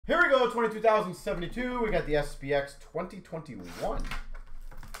Here we go, 22,072. We got the SPX 2021.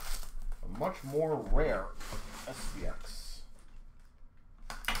 A much more rare SPX.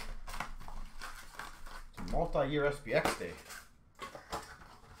 It's a multi-year SPX day.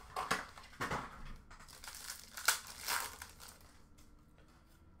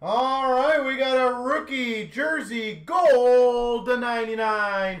 All right, we got a rookie jersey gold to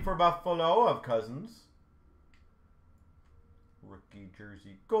 99 for Buffalo of Cousins. Rookie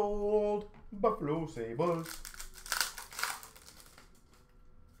jersey gold, Buffalo Sabres.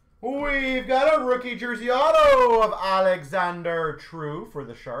 We've got a rookie jersey auto of Alexander True for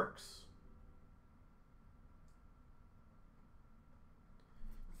the Sharks.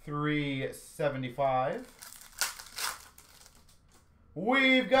 375.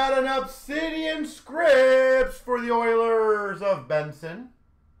 We've got an Obsidian Scripts for the Oilers of Benson.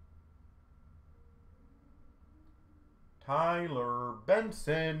 Tyler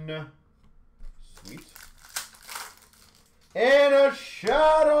Benson. Sweet. And a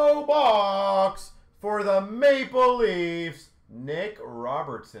shadow box for the Maple Leafs, Nick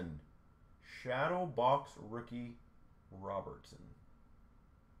Robertson. Shadow box rookie Robertson.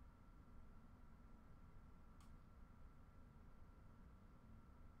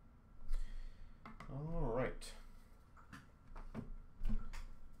 All right.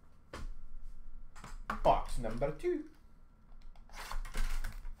 Box number 2.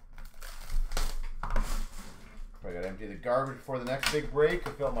 I gotta empty the garbage before the next big break.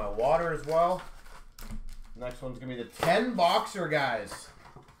 I fill up my water as well. Next one's gonna be the 10 boxer, guys.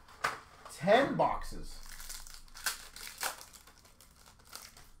 10 boxes.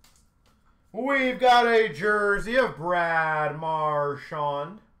 We've got a jersey of Brad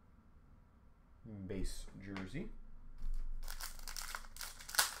Marchand. Base jersey.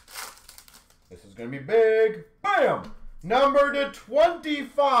 This is going to be big. Bam! Number to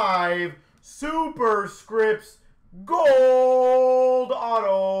 25. Superscripts gold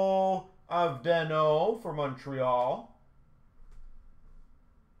auto of Deno for Montreal.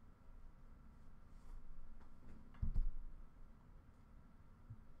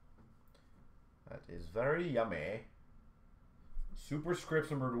 That is very yummy. Superscripts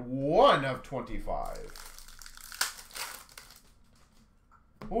number 1 of 25.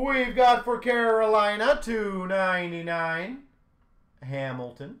 We've got for Carolina, 299,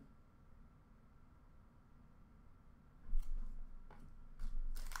 Hamilton.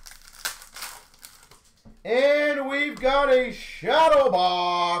 And we've got a shadow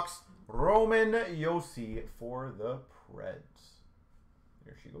box, Roman Josi for the Preds.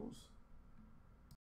 There she goes.